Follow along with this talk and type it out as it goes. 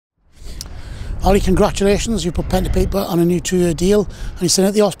Olly, congratulations, you put pen to paper on a new 2-year deal and you're staying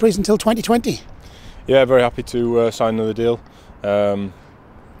at the Ospreys until 2020. Yeah, very happy to sign another deal.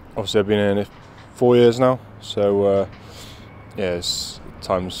 Obviously I've been in it 4 years now, so yeah,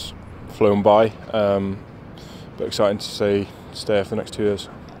 time's flown by, but exciting to stay here for the next 2 years.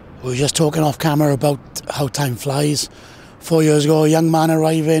 We were just talking off camera about how time flies. 4 years ago, a young man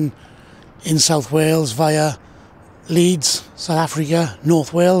arriving in South Wales via Leeds, South Africa,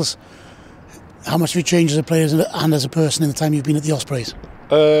 North Wales. How much have you changed as a player and as a person in the time you've been at the Ospreys?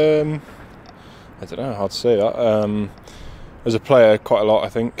 I don't know how to say that. As a player, quite a lot, I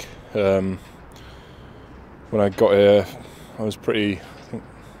think. When I got here, I was maybe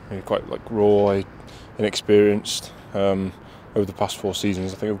quite raw, inexperienced. Over the past 4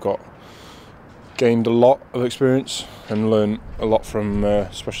 seasons, I think I've gained a lot of experience and learned a lot from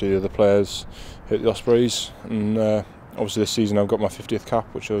especially the other players here at the Ospreys. And obviously this season I've got my 50th cap,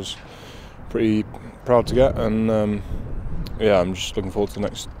 which I was pretty proud to get. And yeah, I'm just looking forward to the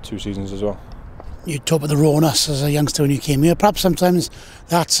next 2 seasons as well. You talk about the rawness as a youngster when you came here. Perhaps sometimes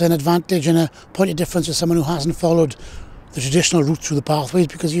that's an advantage and a point of difference with someone who hasn't followed the traditional route through the pathways,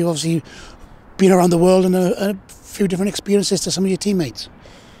 because you've obviously been around the world and a few different experiences to some of your teammates.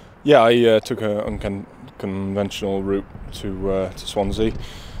 Yeah, I took an unconventional route to Swansea,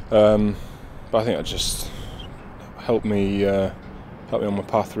 but I think that just helped me on my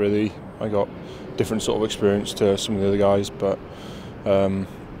path. Really, I got different sort of experience to some of the other guys, but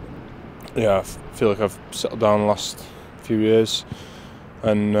yeah, I feel like I've settled down the last few years,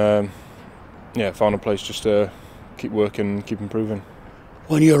 and yeah, found a place just to keep working, keep improving.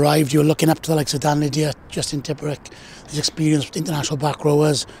 When you arrived, you were looking up to the likes of Dan Lydia, Justin Tipperick, these experienced international back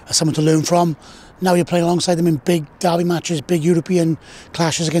rowers, as someone to learn from. Now you're playing alongside them in big derby matches, big European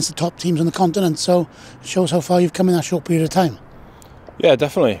clashes against the top teams on the continent. So it shows how far you've come in that short period of time. Yeah,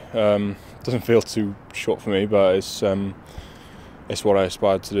 definitely. Doesn't feel too short for me, but it's what I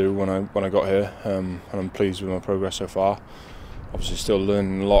aspired to do when I got here, and I'm pleased with my progress so far. Obviously, still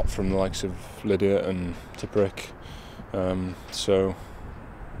learning a lot from the likes of Lydia and Tipperick. So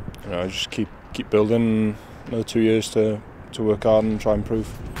you know, I just keep building. Another 2 years to work hard and try and improve.